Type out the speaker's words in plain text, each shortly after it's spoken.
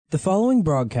The following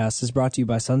broadcast is brought to you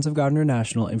by Sons of God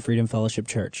International and Freedom Fellowship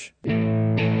Church. Hello,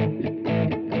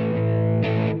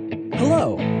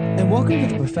 and welcome to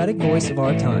the prophetic voice of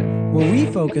our time, where we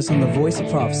focus on the voice of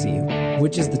prophecy,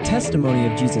 which is the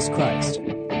testimony of Jesus Christ.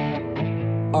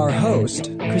 Our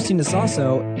host, Christina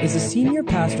Sasso, is a senior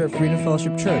pastor at Freedom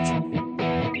Fellowship Church.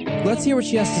 Let's hear what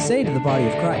she has to say to the body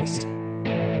of Christ.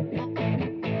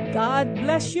 God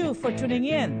bless you for tuning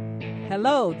in.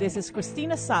 Hello, this is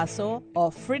Christina Sasso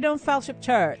of Freedom Fellowship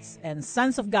Church and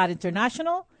Sons of God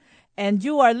International, and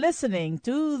you are listening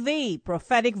to the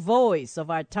prophetic voice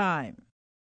of our time.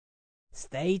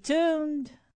 Stay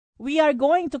tuned. We are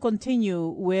going to continue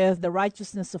with the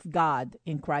righteousness of God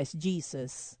in Christ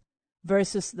Jesus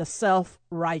versus the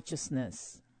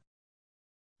self-righteousness.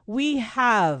 We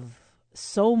have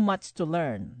so much to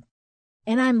learn,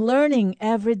 and I'm learning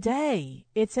every day.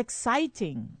 It's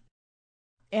exciting.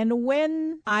 And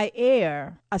when I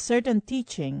air a certain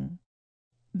teaching,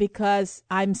 because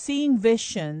I'm seeing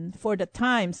vision for the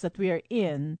times that we are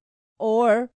in,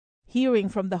 or hearing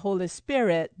from the Holy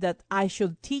Spirit that I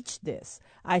should teach this,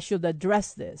 I should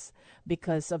address this,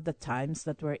 because of the times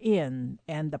that we're in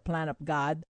and the plan of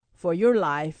God for your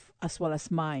life as well as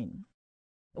mine.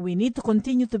 We need to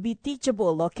continue to be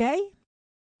teachable, okay?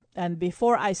 And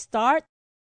before I start,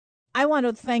 I want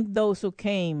to thank those who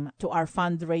came to our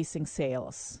fundraising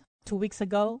sales 2 weeks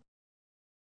ago.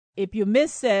 If you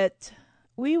miss it,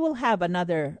 we will have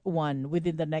another one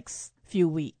within the next few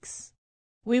weeks.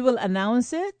 We will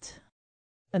announce it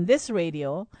on this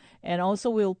radio, and also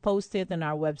we'll post it on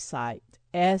our website,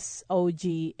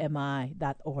 sogmi.org.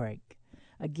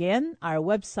 Again, our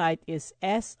website is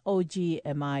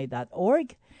sogmi.org.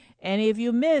 And if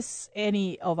you miss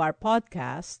any of our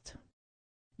podcasts,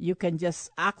 you can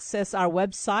just access our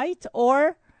website,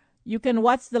 or you can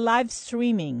watch the live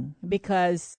streaming,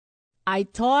 because I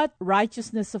taught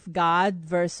righteousness of God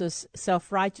versus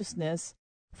self-righteousness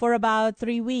for about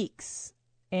 3 weeks.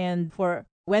 And for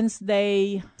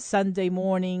Wednesday, Sunday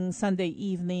morning, Sunday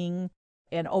evening,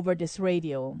 and over this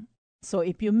radio. So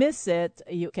if you miss it,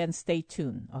 you can stay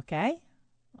tuned, okay?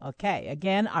 Okay,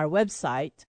 again, our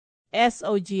website,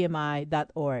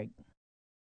 sogmi.org.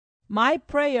 My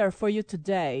prayer for you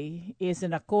today is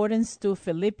in accordance to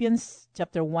Philippians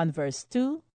chapter 1 verse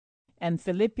 2 and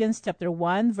Philippians chapter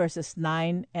 1 verses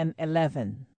 9 and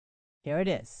 11. Here it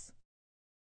is.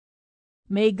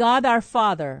 May God our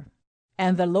Father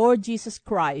and the Lord Jesus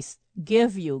Christ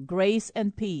give you grace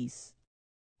and peace,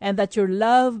 and that your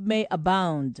love may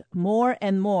abound more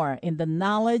and more in the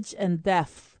knowledge and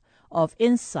depth of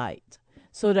insight,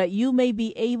 so that you may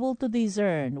be able to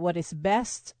discern what is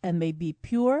best and may be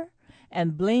pure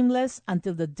and blameless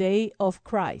until the day of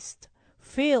Christ,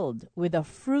 filled with the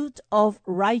fruit of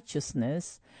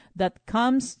righteousness that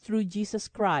comes through Jesus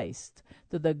Christ,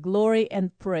 to the glory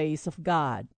and praise of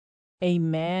God.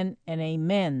 Amen and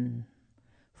amen.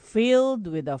 Filled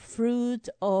with the fruit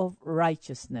of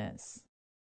righteousness.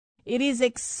 It is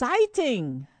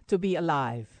exciting to be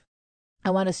alive.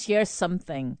 I want to share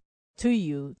something to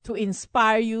you, to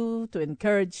inspire you, to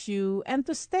encourage you, and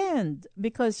to stand,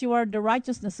 because you are the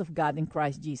righteousness of God in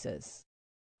Christ Jesus.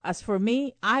 As for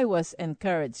me, I was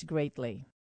encouraged greatly.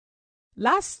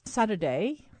 Last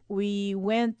Saturday, we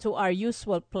went to our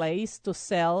usual place to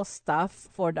sell stuff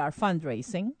for our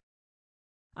fundraising.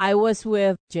 I was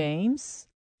with James,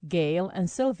 Gail, and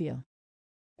Sylvia.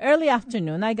 Early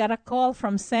afternoon, I got a call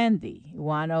from Sandy,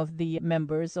 one of the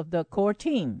members of the core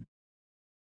team.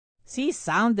 She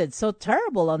sounded so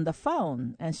terrible on the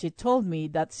phone, and she told me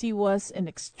that she was in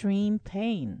extreme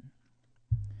pain.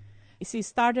 She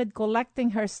started collecting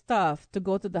her stuff to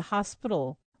go to the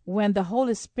hospital when the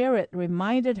Holy Spirit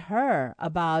reminded her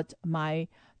about my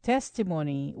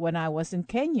testimony when I was in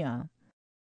Kenya,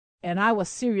 and I was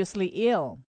seriously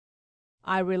ill.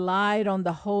 I relied on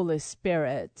the Holy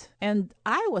Spirit, and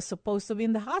I was supposed to be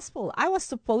in the hospital. I was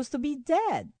supposed to be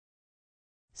dead.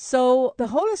 So the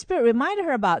Holy Spirit reminded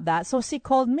her about that, so she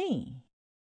called me.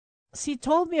 She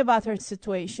told me about her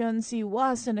situation. She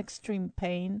was in extreme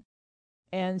pain,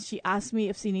 and she asked me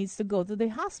if she needs to go to the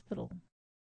hospital.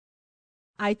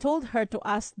 I told her to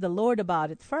ask the Lord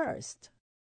about it first.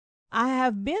 I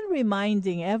have been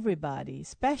reminding everybody,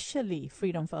 especially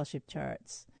Freedom Fellowship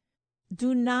Church,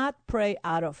 do not pray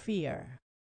out of fear.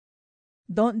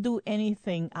 Don't do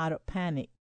anything out of panic.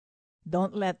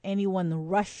 Don't let anyone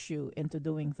rush you into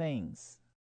doing things.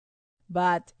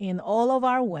 But in all of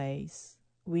our ways,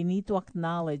 we need to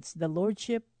acknowledge the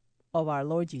Lordship of our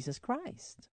Lord Jesus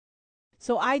Christ.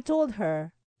 So I told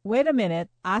her, wait a minute,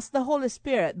 ask the Holy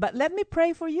Spirit, but let me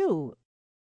pray for you.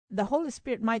 The Holy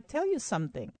Spirit might tell you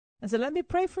something. I said, let me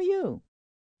pray for you.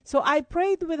 So I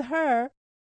prayed with her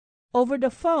over the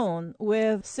phone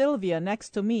with Sylvia next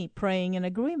to me, praying in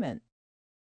agreement.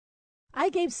 I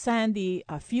gave Sandy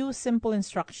a few simple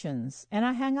instructions, and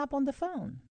I hung up on the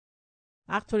phone.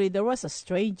 Actually, there was a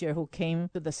stranger who came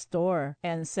to the store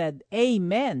and said,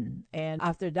 "Amen." And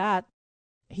after that,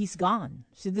 he's gone.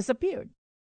 She disappeared.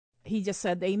 He just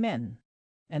said amen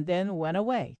and then went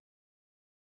away.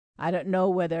 I don't know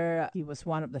whether he was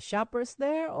one of the shoppers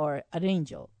there or an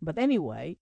angel. But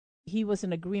anyway, he was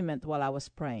in agreement while I was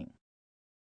praying.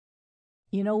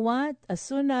 You know what? As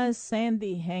soon as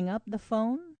Sandy hung up the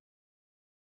phone,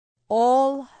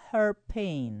 all her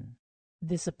pain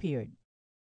disappeared.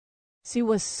 She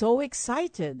was so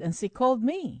excited, and she called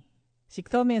me. She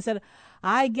told me and said,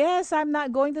 "I guess I'm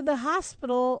not going to the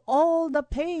hospital. All the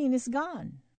pain is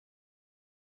gone."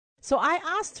 So I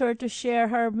asked her to share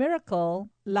her miracle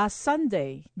last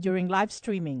Sunday during live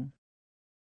streaming.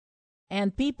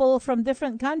 And people from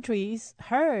different countries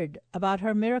heard about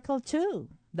her miracle too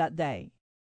that day.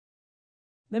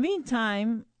 In the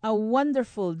meantime, a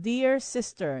wonderful dear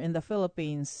sister in the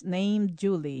Philippines named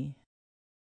Julie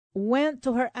went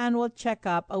to her annual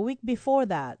checkup a week before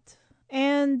that.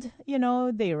 And,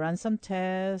 they run some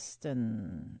tests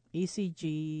and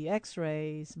ECG,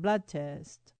 x-rays, blood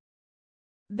tests.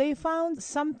 They found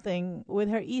something with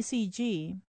her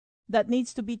ECG that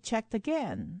needs to be checked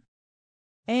again,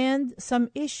 and some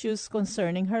issues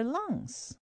concerning her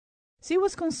lungs. She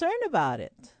was concerned about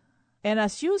it. And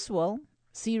as usual,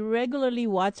 she regularly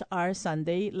watched our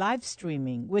Sunday live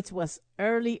streaming, which was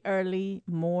early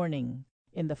morning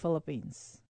in the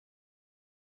Philippines.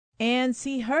 And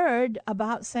she heard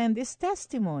about Sandy's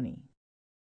testimony.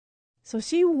 So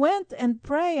she went and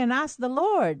prayed and asked the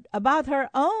Lord about her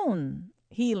own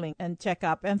healing and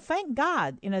checkup, and thanked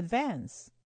God in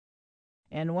advance.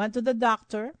 And went to the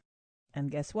doctor,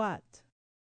 and guess what?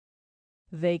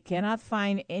 They cannot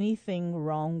find anything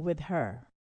wrong with her.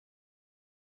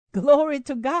 Glory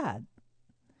to God.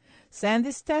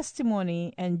 Sandy's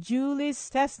testimony and Julie's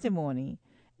testimony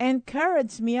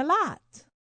encouraged me a lot.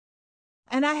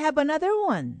 And I have another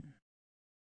one.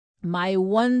 My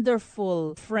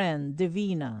wonderful friend,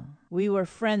 Divina, we were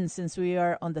friends since we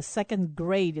are on the second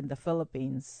grade in the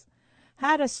Philippines,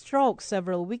 had a stroke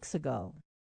several weeks ago,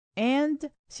 and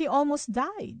she almost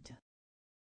died.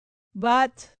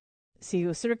 But she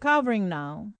was recovering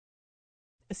now.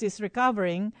 She's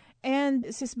recovering,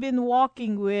 and she's been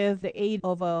walking with the aid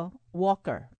of a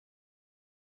walker.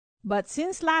 But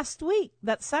since last week,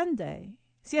 that Sunday,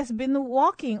 she has been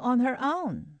walking on her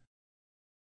own.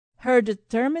 Her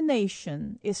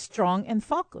determination is strong and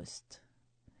focused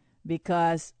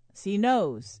because she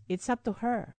knows it's up to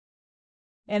her.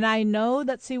 And I know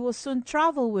that she will soon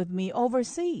travel with me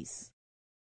overseas.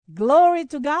 Glory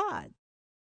to God.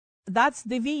 That's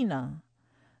Divina.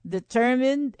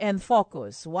 Determined and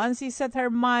focused. Once she set her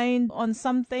mind on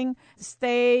something,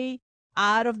 stay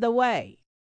out of the way.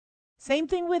 Same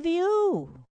thing with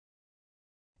you.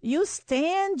 You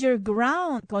stand your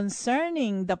ground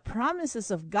concerning the promises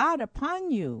of God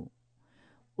upon you.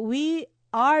 We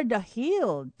are the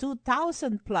healed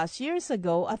 2,000 plus years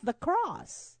ago at the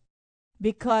cross,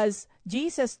 because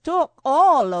Jesus took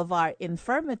all of our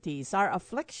infirmities, our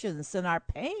afflictions, and our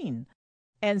pain,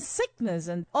 and sickness,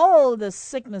 and all the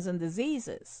sickness and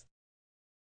diseases.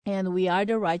 And we are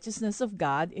the righteousness of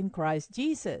God in Christ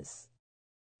Jesus.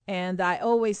 And I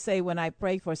always say when I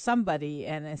pray for somebody,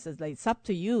 and I says, it's up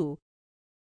to you.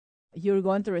 You're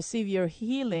going to receive your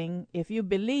healing if you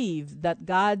believe that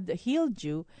God healed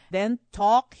you. Then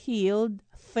talk healed,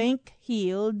 think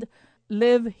healed,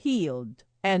 live healed,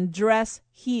 and dress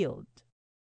healed.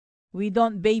 We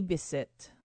don't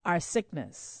babysit our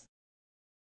sickness,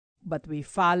 but we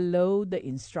follow the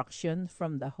instruction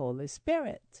from the Holy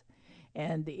Spirit.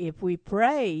 And if we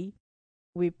pray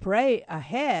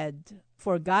ahead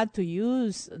for God to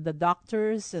use the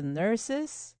doctors and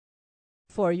nurses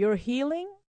for your healing,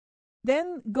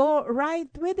 then go right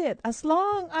with it as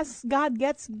long as God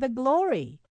gets the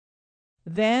glory.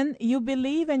 Then you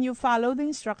believe and you follow the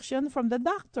instruction from the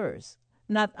doctors,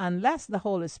 not unless the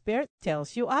Holy Spirit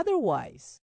tells you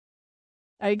otherwise.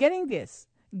 Are you getting this?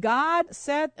 God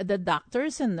set the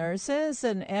doctors and nurses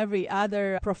and every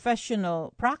other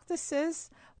professional practices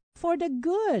for the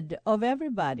good of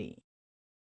everybody.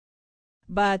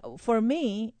 But for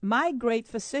me, my great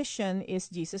physician is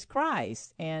Jesus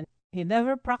Christ, and he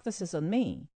never practices on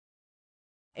me.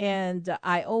 And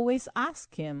I always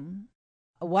ask him,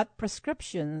 what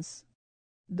prescriptions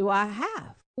do I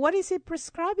have? What is he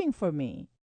prescribing for me?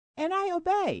 And I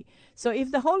obey. So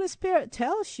if the Holy Spirit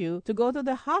tells you to go to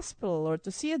the hospital or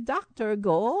to see a doctor,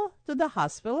 go to the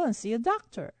hospital and see a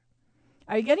doctor.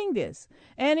 Are you getting this?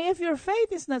 And if your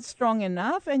faith is not strong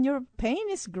enough and your pain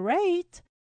is great,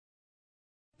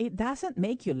 it doesn't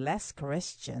make you less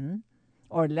Christian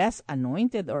or less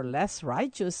anointed or less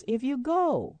righteous if you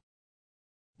go.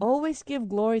 Always give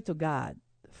glory to God,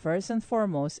 first and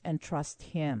foremost, and trust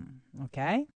Him,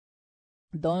 okay?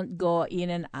 Don't go in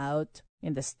and out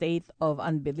in the state of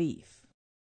unbelief,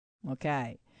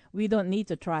 okay? We don't need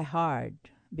to try hard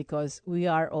because we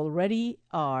already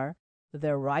are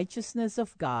the righteousness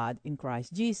of God in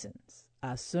Christ Jesus.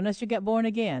 As soon as you get born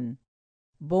again,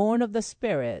 born of the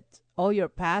Spirit, all your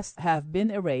past have been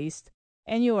erased,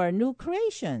 and you are a new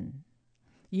creation.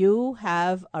 You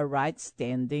have a right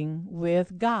standing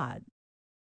with God.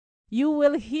 You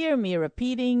will hear me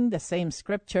repeating the same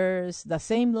scriptures, the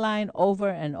same line over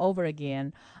and over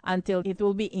again until it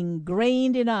will be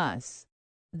ingrained in us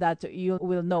that you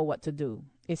will know what to do.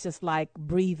 It's just like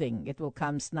breathing. It will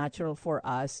come natural for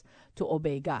us to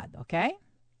obey God, okay?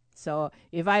 So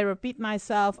if I repeat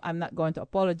myself, I'm not going to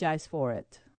apologize for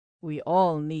it. We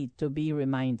all need to be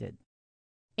reminded.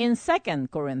 In 2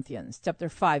 Corinthians chapter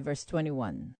 5, verse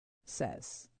 21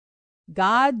 says,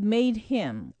 God made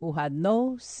him who had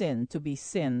no sin to be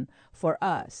sin for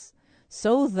us,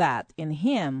 so that in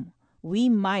him we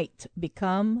might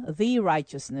become the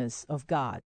righteousness of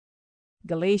God.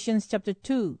 Galatians chapter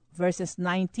 2, verses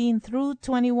 19 through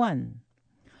 21.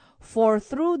 For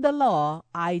through the law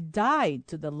I died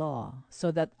to the law, so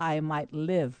that I might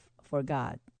live for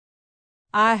God.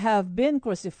 I have been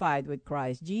crucified with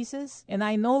Christ Jesus, and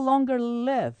I no longer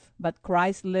live, but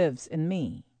Christ lives in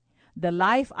me. The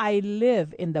life I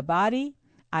live in the body,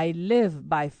 I live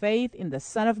by faith in the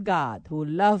Son of God, who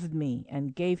loved me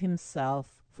and gave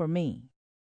himself for me.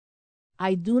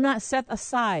 I do not set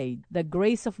aside the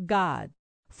grace of God,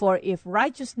 for if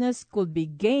righteousness could be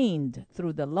gained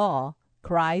through the law,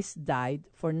 Christ died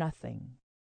for nothing.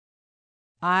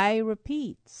 I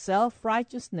repeat,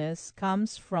 self-righteousness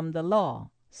comes from the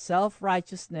law.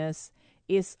 Self-righteousness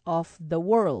is of the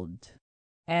world,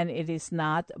 and it is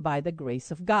not by the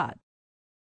grace of God.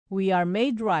 We are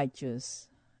made righteous,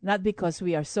 not because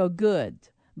we are so good,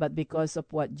 but because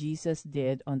of what Jesus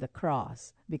did on the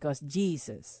cross, because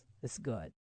Jesus is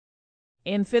good.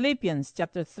 In Philippians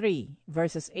chapter 3,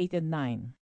 verses 8 and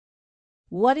 9,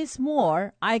 what is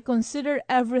more, I consider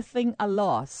everything a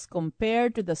loss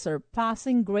compared to the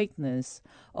surpassing greatness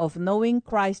of knowing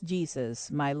Christ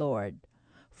Jesus, my Lord,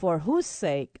 for whose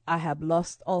sake I have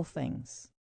lost all things.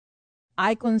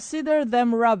 I consider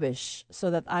them rubbish, so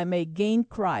that I may gain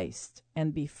Christ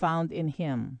and be found in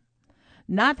him,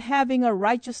 not having a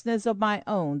righteousness of my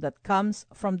own that comes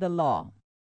from the law,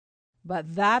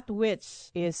 but that which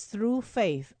is through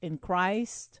faith in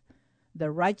Christ,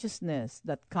 the righteousness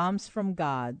that comes from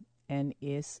God and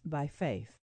is by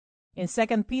faith. In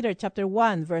 2 Peter chapter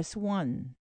 1, verse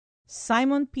 1,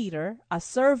 Simon Peter, a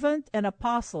servant and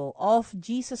apostle of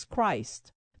Jesus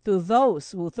Christ, to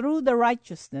those who through the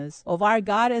righteousness of our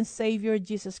God and Savior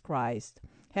Jesus Christ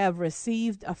have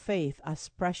received a faith as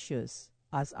precious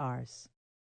as ours.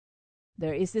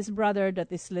 There is this brother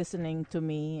that is listening to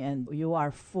me, and you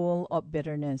are full of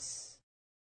bitterness.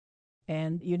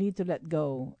 And you need to let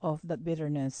go of that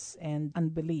bitterness and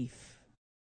unbelief.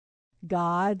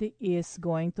 God is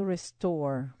going to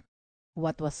restore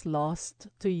what was lost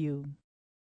to you.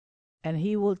 And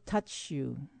he will touch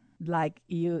you like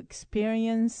you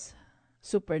experienced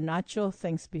supernatural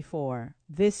things before.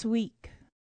 This week,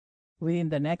 within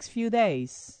the next few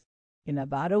days, in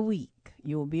about a week,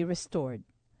 you will be restored.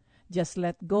 Just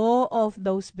let go of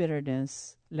those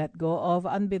bitterness. Let go of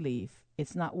unbelief.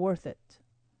 It's not worth it.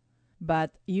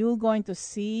 But you're going to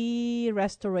see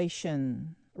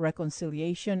restoration,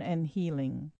 reconciliation, and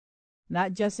healing,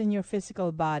 not just in your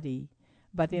physical body,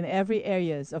 but in every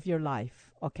areas of your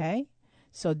life, okay?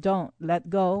 So don't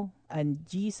let go, and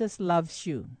Jesus loves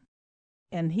you.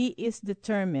 And he is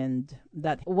determined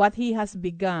that what he has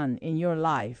begun in your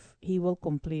life, he will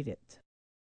complete it.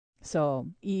 So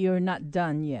you're not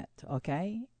done yet,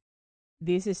 okay?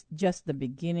 This is just the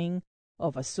beginning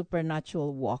of a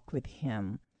supernatural walk with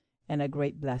him. And a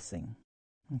great blessing.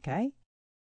 Okay?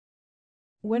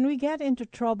 When we get into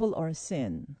trouble or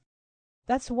sin,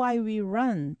 that's why we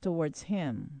run towards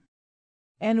him.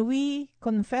 And we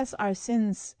confess our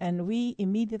sins and we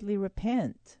immediately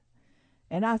repent.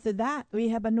 And after that, we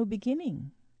have a new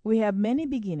beginning. We have many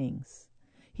beginnings.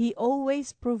 He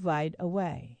always provides a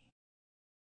way.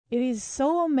 It is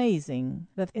so amazing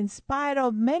that in spite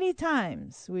of many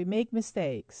times we make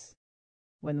mistakes,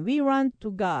 when we run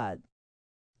to God,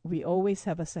 we always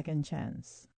have a second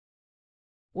chance.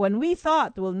 When we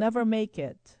thought we'll never make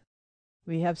it,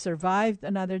 we have survived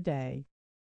another day,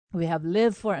 We have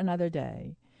lived for another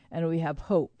day, and we have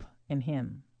hope in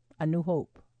Him, a new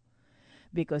hope,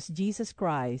 because Jesus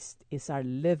Christ is our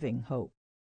living hope.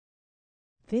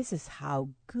 This is how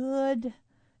good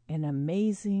and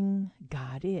amazing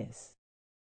God is.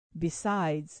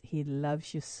 Besides, He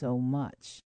loves you so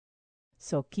much.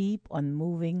 So keep on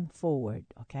moving forward,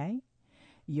 okay?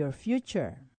 Your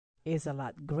future is a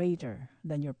lot greater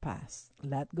than your past.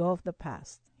 Let go of the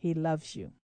past. He loves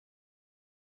you.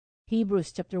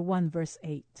 Hebrews chapter 1 verse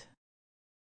 8.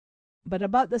 But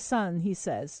about the Son, he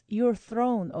says, your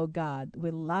throne, O God,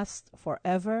 will last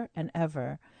forever and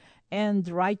ever, and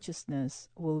righteousness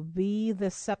will be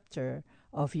the scepter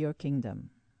of your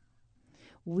kingdom.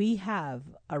 We have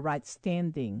a right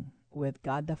standing with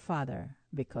God the Father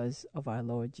because of our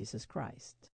Lord Jesus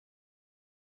Christ.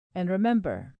 And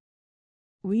remember,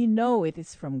 we know it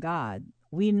is from God.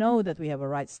 We know that we have a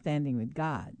right standing with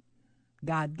God.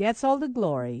 God gets all the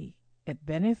glory. It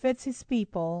benefits His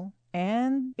people,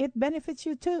 and it benefits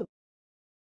you too.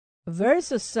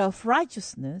 Versus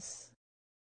self-righteousness.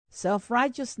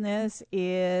 Self-righteousness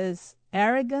is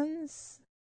arrogance.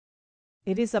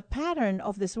 It is a pattern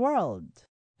of this world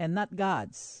and not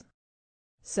God's.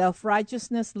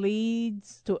 Self-righteousness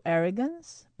leads to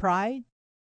arrogance, pride,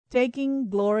 taking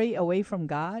glory away from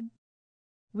God.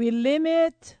 We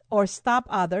limit or stop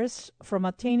others from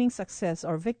attaining success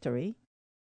or victory.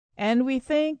 And we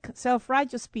think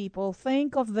self-righteous people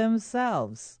think of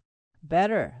themselves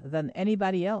better than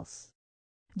anybody else.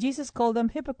 Jesus called them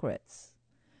hypocrites.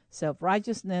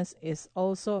 Self-righteousness is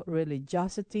also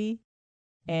religiosity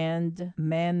and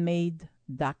man-made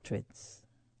doctrines.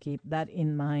 Keep that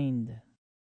in mind.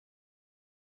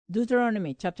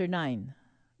 Deuteronomy chapter 9,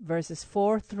 verses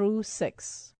 4 through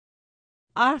 6.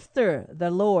 After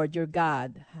the Lord your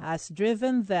God has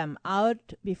driven them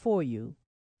out before you,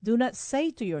 do not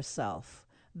say to yourself,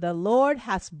 the Lord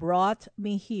has brought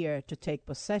me here to take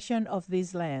possession of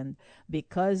this land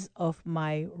because of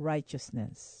my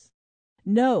righteousness.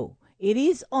 No, it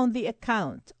is on the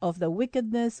account of the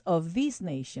wickedness of these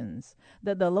nations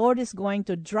that the Lord is going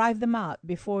to drive them out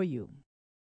before you.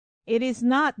 It is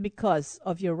not because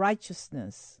of your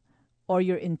righteousness or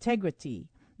your integrity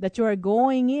that you are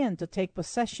going in to take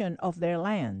possession of their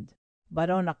land, but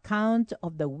on account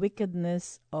of the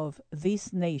wickedness of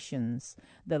these nations,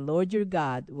 the Lord your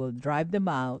God will drive them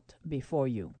out before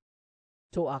you,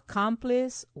 to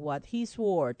accomplish what He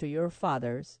swore to your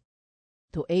fathers,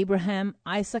 to Abraham,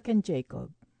 Isaac, and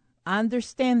Jacob.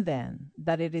 Understand then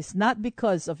that it is not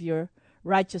because of your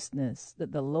righteousness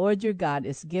that the Lord your God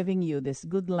is giving you this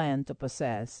good land to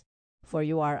possess, for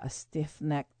you are a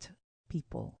stiff-necked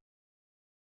people.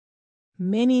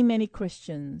 Many, many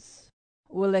Christians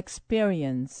will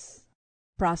experience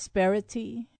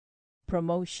prosperity,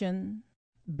 promotion,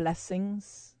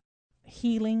 blessings,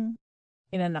 healing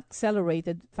in an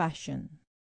accelerated fashion.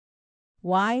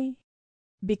 Why?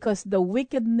 Because the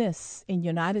wickedness in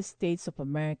United States of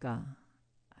America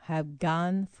have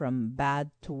gone from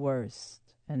bad to worst,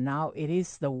 and now it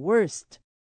is the worst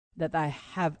that I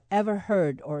have ever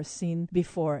heard or seen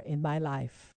before in my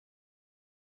life.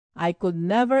 I could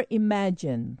never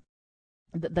imagine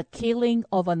the killing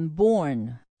of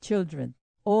unborn children,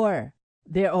 or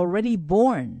they're already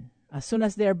born. As soon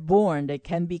as they're born, they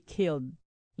can be killed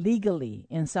legally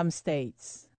in some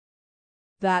states.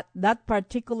 That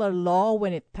particular law,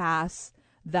 when it passed,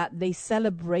 that they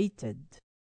celebrated.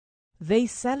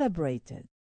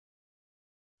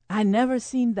 I never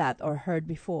seen that or heard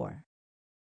before.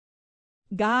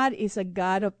 God is a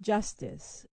God of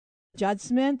justice.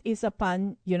 Judgment is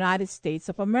upon United States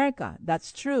of America.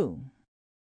 That's true.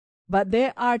 But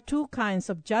there are two kinds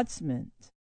of judgment.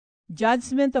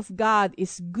 Judgment of God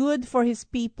is good for His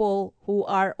people who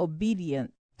are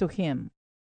obedient to Him,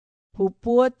 who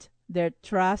put their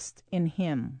trust in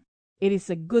Him. It is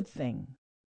a good thing.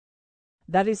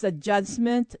 That is a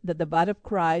judgment that the body of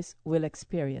Christ will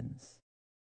experience.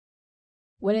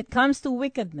 When it comes to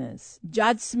wickedness,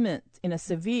 judgment in a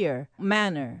severe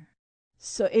manner,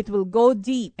 so it will go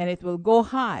deep and it will go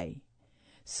high,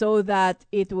 so that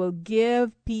it will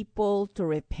give people to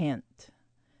repent.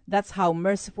 That's how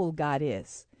merciful God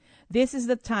is. This is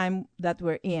the time that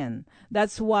we're in.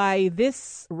 That's why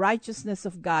this righteousness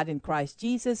of God in Christ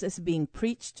Jesus is being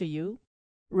preached to you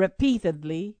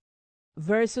repeatedly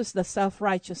versus the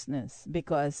self-righteousness,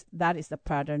 because that is the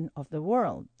pattern of the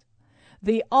world.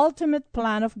 The ultimate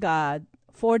plan of God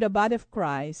for the body of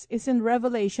Christ is in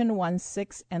Revelation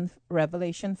 1:6 and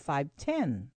Revelation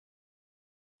 5:10.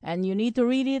 And you need to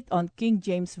read it on King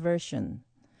James Version.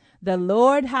 The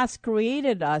Lord has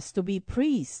created us to be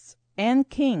priests and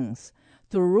kings,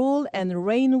 to rule and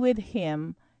reign with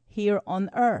Him, here on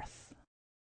earth.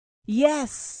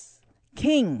 Yes,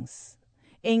 kings,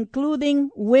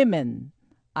 including women.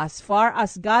 As far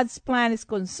as God's plan is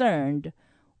concerned,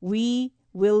 we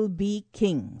will be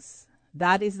kings.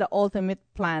 That is the ultimate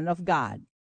plan of God.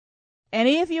 And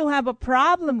if you have a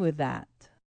problem with that,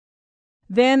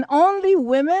 then only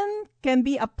women can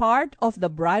be a part of the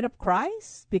bride of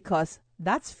Christ, because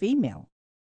that's female.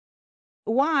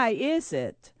 Why is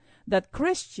it that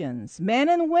Christians, men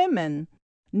and women,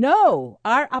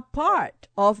 are a part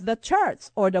of the church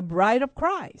or the bride of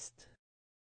Christ?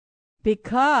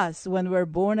 Because when we're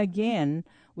born again,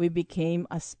 we became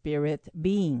a spirit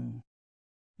being.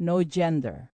 No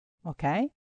gender, okay?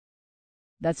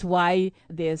 That's why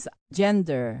this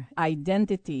gender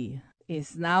identity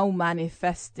is now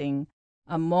manifesting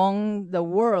among the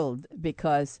world,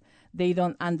 because they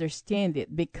don't understand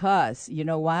it. Because, you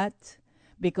know what?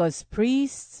 Because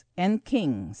priests and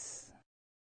kings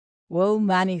will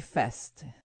manifest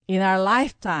in our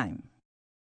lifetime.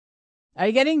 Are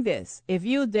you getting this? If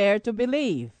you dare to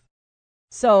believe.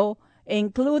 So,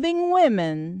 including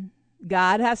women,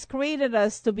 God has created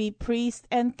us to be priests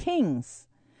and kings.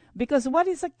 Because what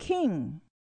is a king?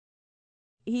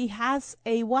 He has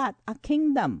a what? A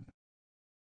kingdom.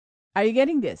 Are you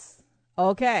getting this?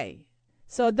 Okay.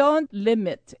 So don't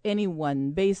limit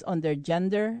anyone based on their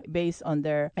gender, based on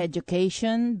their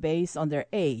education, based on their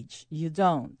age. You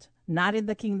don't. Not in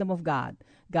the kingdom of God.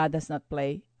 God does not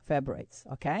play favorites,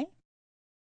 okay?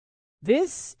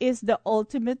 This is the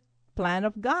ultimate plan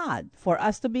of God, for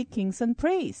us to be kings and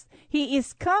priests. He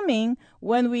is coming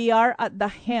when we are at the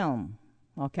helm,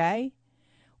 okay?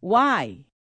 Why?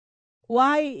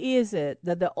 Why is it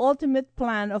that the ultimate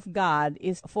plan of God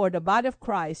is for the body of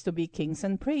Christ to be kings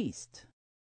and priests?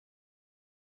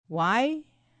 Why?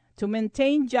 To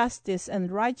maintain justice and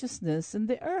righteousness in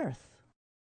the earth.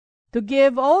 To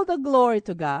give all the glory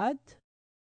to God,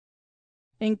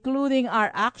 including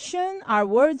our action, our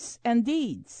words, and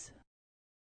deeds.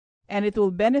 And it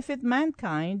will benefit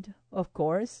mankind, of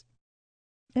course,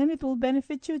 and it will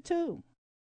benefit you too.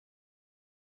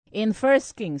 In 1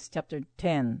 Kings chapter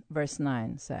 10, verse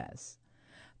 9 says,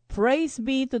 "Praise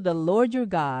be to the Lord your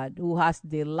God, who has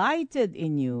delighted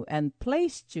in you and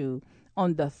placed you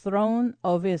on the throne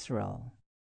of Israel.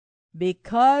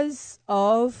 Because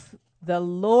of the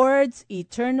Lord's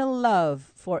eternal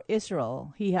love for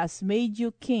Israel, he has made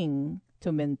you king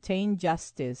to maintain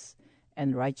justice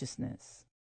and righteousness."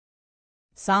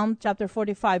 Psalm chapter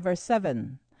 45, verse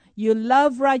 7, "You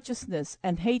love righteousness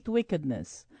and hate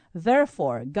wickedness.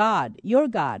 Therefore, God, your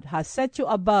God, has set you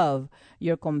above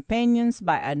your companions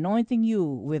by anointing you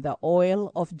with the oil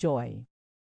of joy."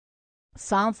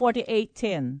 Psalm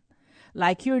 48:10,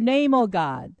 "Like your name, O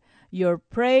God, your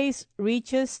praise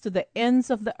reaches to the ends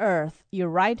of the earth. Your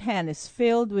right hand is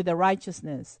filled with the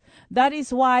righteousness." That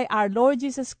is why our Lord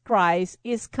Jesus Christ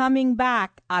is coming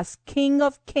back as King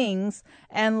of kings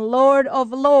and Lord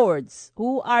of lords.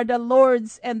 Who are the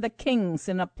lords and the kings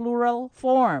in a plural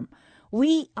form?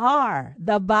 We are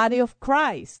the body of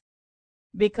Christ,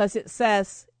 because it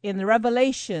says in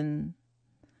Revelation,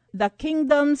 the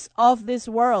kingdoms of this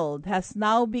world has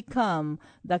now become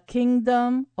the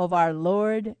kingdom of our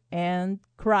Lord and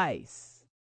Christ.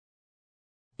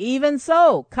 Even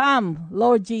so, come,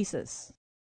 Lord Jesus.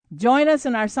 Join us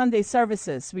in our Sunday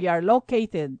services. We are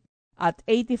located at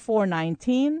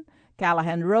 8419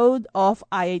 Callahan Road off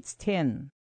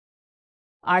I-810.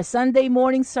 Our Sunday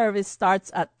morning service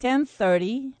starts at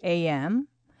 10:30 a.m.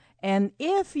 And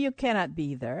if you cannot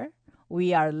be there,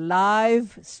 we are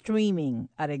live streaming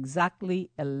at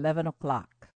exactly 11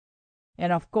 o'clock.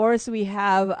 And of course, we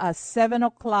have a 7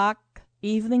 o'clock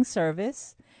evening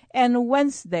service and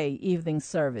Wednesday evening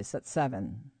service at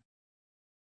 7.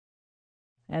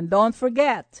 And don't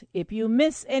forget, if you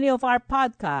miss any of our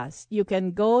podcasts, you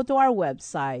can go to our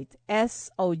website,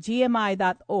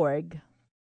 sogmi.org.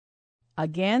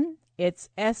 Again, it's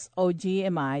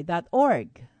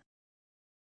sogmi.org.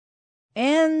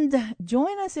 And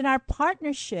join us in our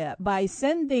partnership by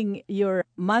sending your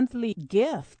monthly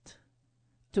gift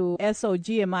to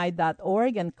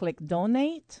sogmi.org and click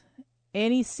donate.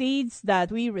 Any seeds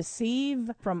that we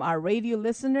receive from our radio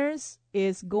listeners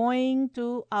is going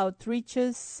to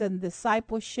outreaches and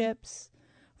discipleships,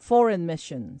 foreign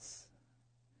missions.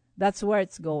 That's where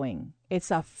it's going.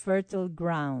 It's a fertile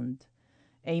ground.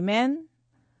 Amen.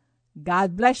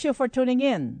 God bless you for tuning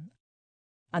in.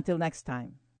 Until next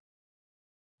time.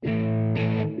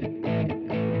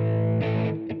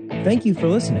 Thank you for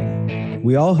listening.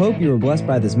 We all hope you were blessed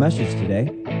by this message today.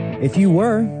 If you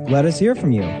were, let us hear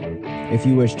from you. If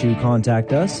you wish to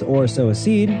contact us or sow a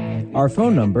seed, our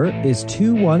phone number is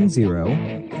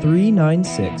 210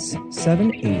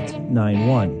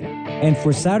 396-7891. And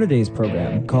for Saturday's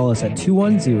program, call us at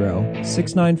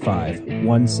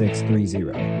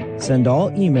 210-695-1630. Send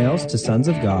all emails to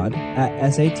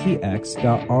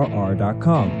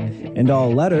sonsofgod@satx.rr.com and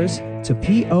all letters to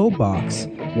P.O. Box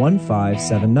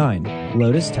 1579,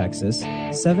 Lotus, Texas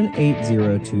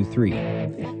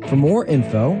 78023. For more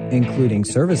info, including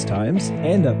service times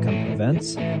and upcoming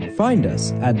events, find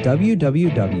us at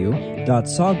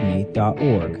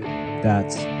www.sogmi.org.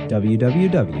 That's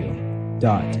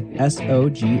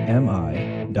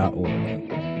www.sogmi.org.